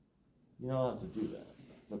 You're not allowed to do that.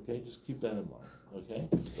 Okay, just keep that in mind. Okay,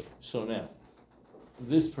 so now,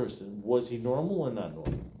 this person, was he normal or not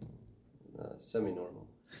normal? Semi-normal.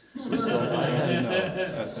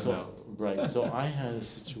 So I had a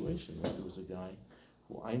situation where there was a guy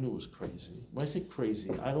who I knew was crazy. When I say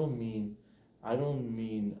crazy, I don't mean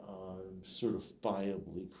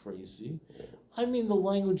certifiably crazy. I mean the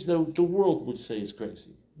language that the world would say is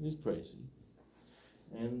crazy. He's crazy.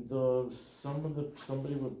 And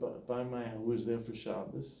somebody by my who was there for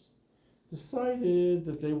Shabbos decided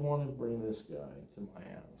that they want to bring this guy to my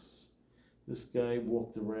house. This guy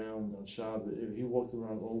walked around on Shabbos. He walked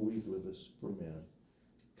around all week with a Superman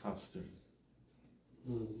costume.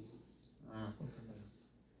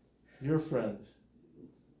 Your friend.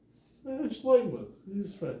 Shlomo, he's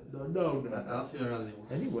his friend. No. I'll see around anymore.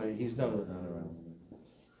 Anyway, he's not around.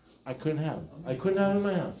 I couldn't have him. I couldn't have him in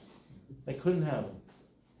my house. I couldn't have him.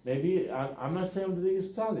 Maybe, I'm not saying I'm the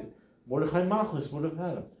biggest tzaddik. Mordechai Machlis would have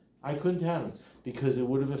had him. I couldn't have him because it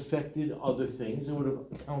would have affected other things. It would have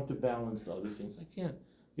counterbalanced other things. I can't.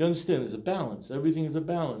 You understand? There's a balance. Everything is a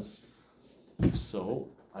balance. So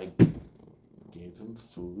I gave him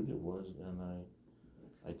food. And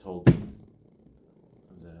I told him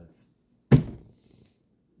that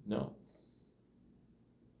no.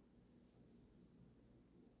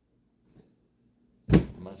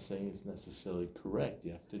 I'm not saying it's necessarily correct.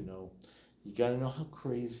 You have to know. You got to know how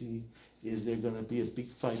crazy is there going to be a big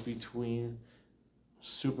fight between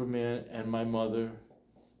Superman and my mother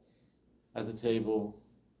at the table,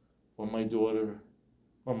 or my daughter,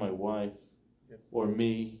 or my wife, or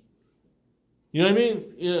me. You know what I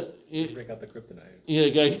mean? Yeah. Break out the kryptonite. Yeah,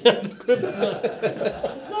 you got to get the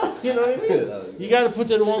kryptonite. No, you know what I mean? You got to put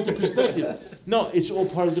that all into perspective. No, it's all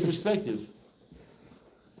part of the perspective.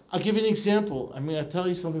 I'll give you an example. I mean, I'll tell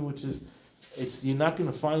you something which is, you're not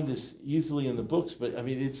going to find this easily in the books, but I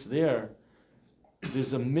mean, it's there.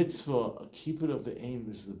 There's a mitzvah, a kibbut of the aim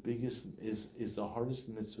is the biggest, is the hardest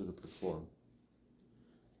mitzvah to perform.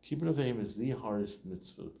 Kibbut of the aim is the hardest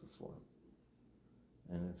mitzvah to perform.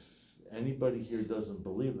 And if anybody here doesn't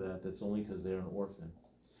believe that, that's only because they're an orphan.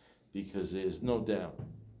 Because there's no doubt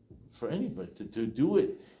for anybody to do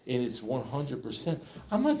it in its 100%.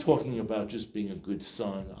 I'm not talking about just being a good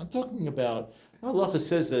son. I'm talking about, Allah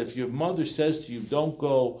says that if your mother says to you, don't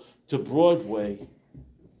go to Broadway,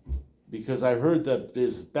 because I heard that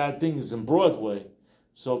there's bad things in Broadway,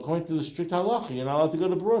 so according to the strict halacha, you're not allowed to go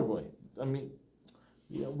to Broadway. I mean,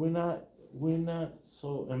 yeah, we're not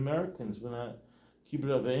so Americans, we're not keep it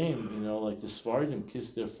of aim, like the Sephardim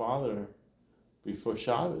kiss their father before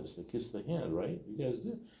Shabbos. They kiss the hand, right? You guys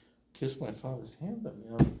do. Kiss my father's hand.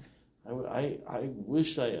 I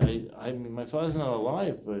wish I mean, my father's not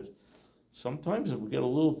alive, but sometimes we get a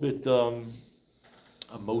little bit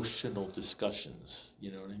emotional discussions.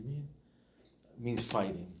 You know what I mean? It means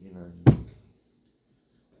fighting. You know what I mean?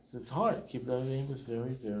 So it's hard. Keep it of aim is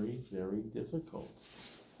very, very, very difficult.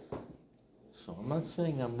 So I'm not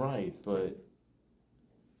saying I'm right, but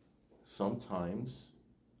sometimes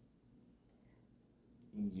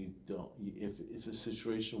you don't. If the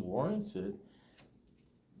situation warrants it,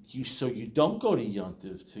 you don't go to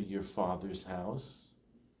Yontif to your father's house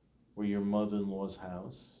or your mother-in-law's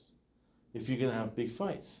house if you're going to have big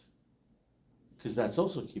fights, because that's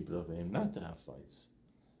also keep it of aim not to have fights.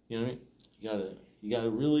 You know what I mean? You gotta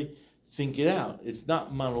really think it out. It's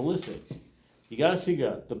not monolithic. You gotta figure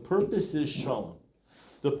out the purpose is shalom.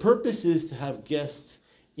 The purpose is to have guests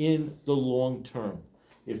in the long term.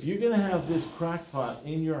 If you're going to have this crackpot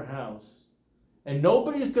in your house, and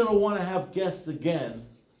nobody's going to want to have guests again,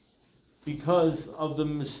 because of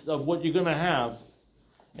of what you're gonna have,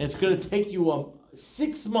 and it's gonna take you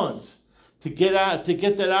 6 months to get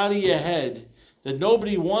that out of your head that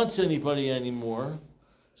nobody wants anybody anymore.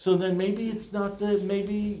 So then maybe it's not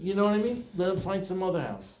maybe you know what I mean. Let them find some other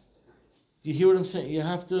house. You hear what I'm saying? You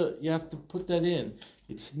have to put that in.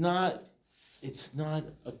 It's not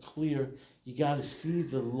a clear. You got to see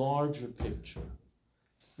the larger picture.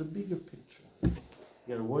 It's the bigger picture. You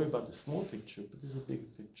got to worry about the small picture, but there's a bigger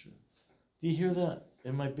picture. Do you hear that?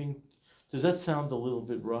 Does that sound a little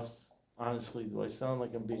bit rough? Honestly, do I sound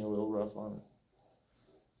like I'm being a little rough on it?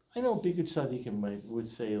 I know bigger tzaddikim would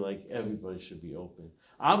say like everybody should be open.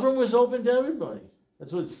 Avram was open to everybody.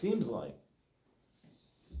 That's what it seems like.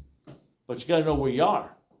 But you got to know where you are.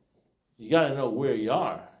 You got to know where you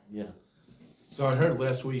are. Yeah. So I heard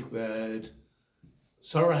last week that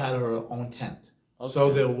Sarah had her own tent. Okay.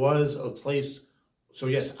 So there was a place. So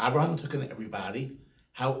yes, Abraham took in everybody.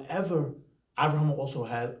 However, Abraham also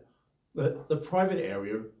had the private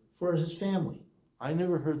area for his family. I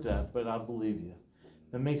never heard that, but I believe you.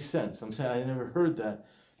 That makes sense. I'm saying I never heard that.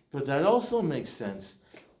 But that also makes sense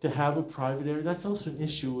to have a private area. That's also an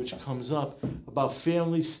issue which comes up about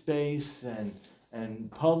family space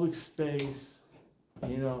and public space.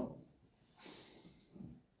 You know,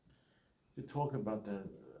 we talk about that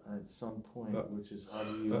at some point, which is how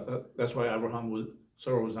do you... That's why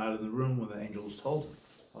Sarah was not in the room when the angels told her.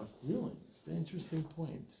 Oh, really? An interesting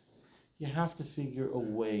point. You have to figure a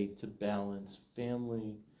way to balance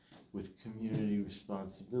family with community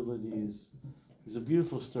responsibilities. There's a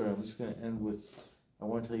beautiful story. I'm just going to end with, I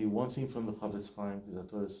want to tell you one thing from the Chafetz Chaim because I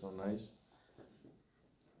thought it was so nice.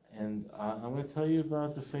 And I'm going to tell you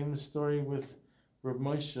about the famous story with Reb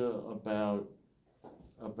Moshe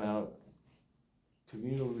about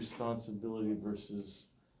communal responsibility versus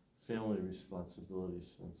family responsibility,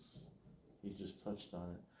 since he just touched on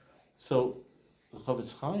it. So the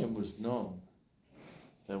Chafetz Chaim was known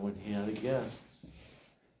that when he had a guest,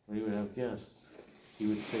 when he would have guests, he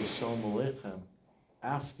would say Shalom Aleichem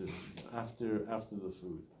after the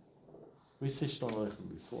food. We say Shalom Aleichem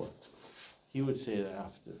before. He would say it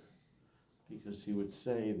after, because he would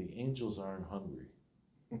say the angels aren't hungry,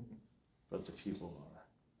 but the people are.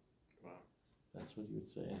 Wow. That's what he would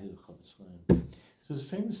say in his Chafetz Chaim. So there's a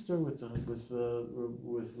famous story with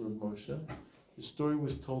Reb Moshe. The story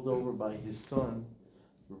was told over by his son,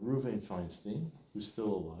 Reuven Feinstein, who's still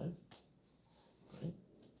alive. Right?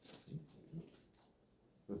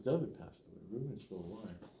 Reb David passed away. Reuven's still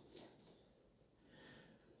alive.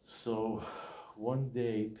 So one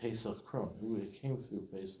day, Pesach Kron, who came through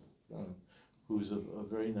Pesach Kron, who's a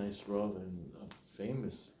very nice Rav and a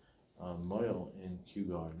famous moil in Kew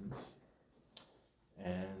Gardens,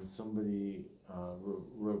 and somebody,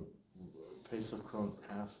 Pesach Kron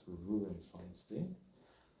asked Reuven Feinstein,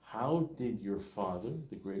 how did your father,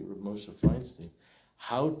 the great Reb Moshe Feinstein,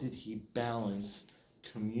 how did he balance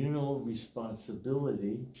communal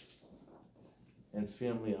responsibility and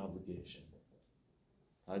family obligation?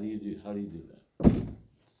 How do you do that?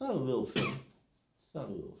 It's not a little thing. It's not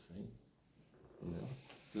a little thing. You know,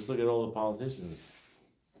 just look at all the politicians.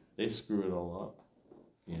 They screw it all up.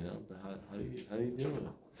 You know, but how do you deal with it?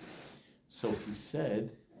 So he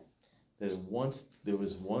said that there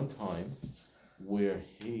was one time where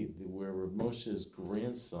Reb Moshe's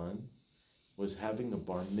grandson was having a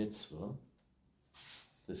bar mitzvah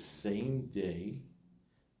the same day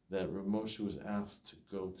that Reb Moshe was asked to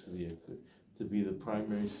go to be the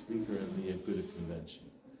primary speaker in the Aguda convention.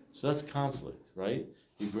 So that's conflict, right?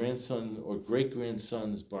 Your grandson or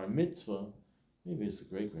great-grandson's bar mitzvah, maybe it's the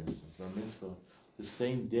great-grandson's bar mitzvah, the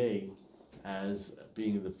same day as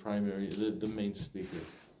being the main speaker.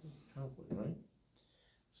 Conflict, right?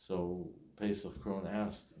 So Pesach Kron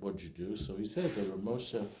asked, "What'd you do?" So he said that Reb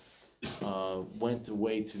Moshe went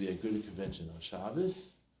away to the Aguda convention on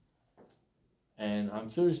Shabbos, and on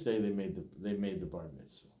Thursday they made the bar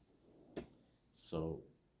mitzvah. So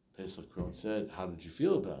Pesach Kron said, "How did you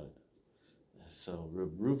feel about it?" So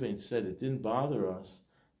Reb Reuven said, "It didn't bother us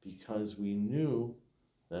because we knew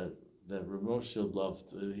that Reb Moshe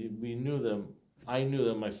loved. We knew them. I knew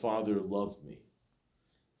that my father loved me.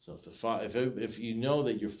 So if you know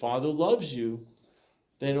that your father loves you,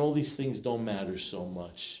 then all these things don't matter so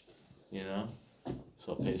much, you know."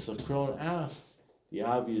 So Pesach Kron asked the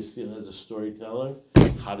obvious, as a storyteller,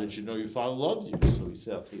 "How did you know your father loved you?" So he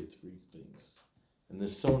said, "I'll tell you 3 things, and they're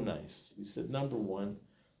so nice." He said, number 1,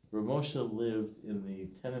 Reb Moshe lived in the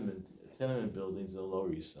tenement buildings on the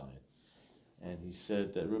Lower East Side. And he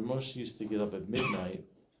said that Reb Moshe used to get up at midnight.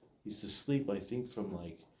 He used to sleep, I think, from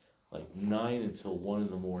like 9 until 1 in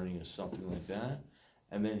the morning or something like that.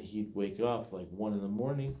 And then he'd wake up like 1 in the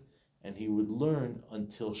morning and he would learn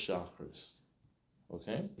until Shachris.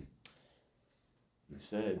 Okay? He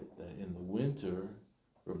said that in the winter,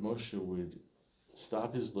 Rav Moshe would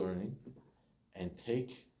stop his learning and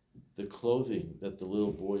take the clothing that the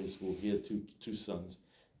little boys, well, he had two sons,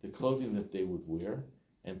 the clothing that they would wear,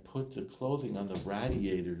 and put the clothing on the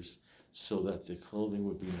radiators so that the clothing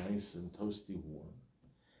would be nice and toasty warm.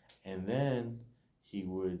 And then he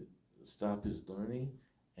would stop his learning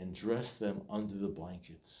and dress them under the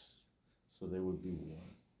blankets so they would be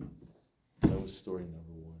warm. That was story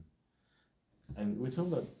number one. And we're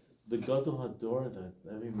talking about the Gadol Hador, that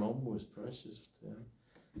every moment was precious to him,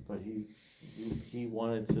 but he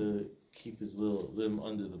wanted to keep his them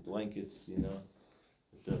under the blankets,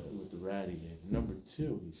 with the radiator. Number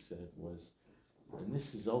two, he said, was, and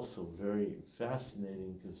this is also very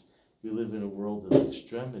fascinating because we live in a world of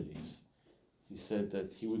extremities. He said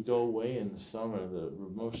that he would go away in the summer,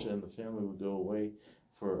 Rav Moshe and the family would go away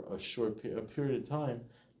for a period of time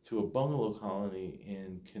to a bungalow colony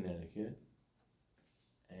in Connecticut.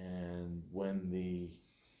 And when the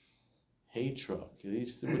hay truck,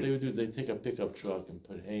 what they would do is they'd take a pickup truck and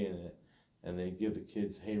put hay in it, and they'd give the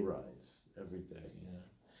kids hay rides every day,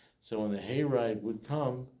 So when the hay ride would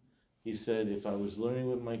come, he said, if I was learning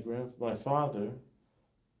with my father,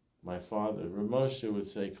 Rav Moshe would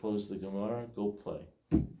say, close the Gemara, go play.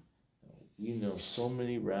 We know so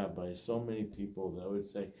many rabbis, so many people that would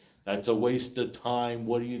say, that's a waste of time,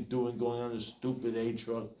 what are you doing going on a stupid hay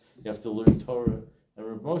truck? You have to learn Torah. And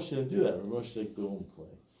Rav Moshe didn't do that. Rav Moshe said, go and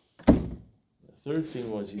play. The third thing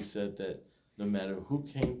was, he said that no matter who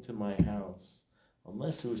came to my house,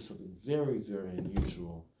 unless it was something very, very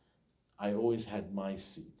unusual, I always had my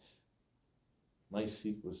seat. My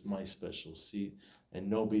seat was my special seat, and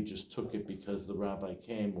nobody just took it because the rabbi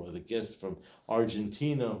came, or the guest from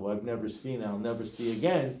Argentina, who I've never seen, I'll never see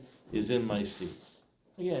again, is in my seat.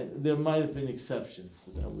 Again, there might have been exceptions,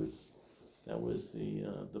 but that was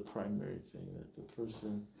the primary thing, that the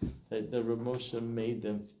person, that Rav Moshe made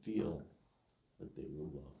them feel that they were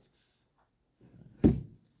loved.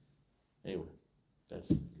 Anyway, that's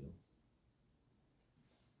the deal.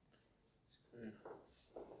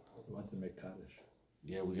 We want to make Kaddish.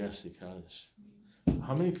 Yeah, we gotta say Kaddish.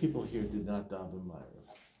 How many people here did not daven Ma'ariv?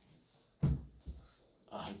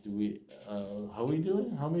 How are we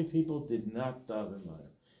doing? How many people did not daven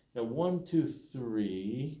Ma'ariv? Now, 1, 2,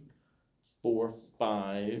 3, 4,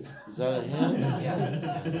 5. Is that a hand?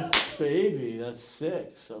 Yeah. Baby, that's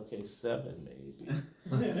 6. Okay, 7 maybe.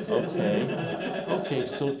 Okay,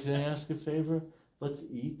 so can I ask a favor? Let's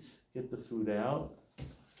eat, get the food out,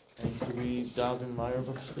 and can we daven Ma'ariv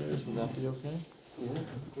upstairs? Would that be okay? Yeah,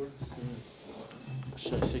 of course.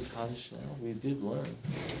 Should I say Kaddish now? We did learn.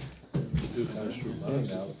 Do Kaddish Ruban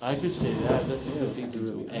now. I could say that. That's a good thing to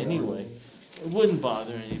do anyway. It wouldn't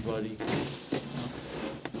bother anybody.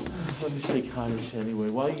 Let me say Kaddish anyway.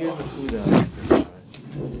 While you're getting the food out.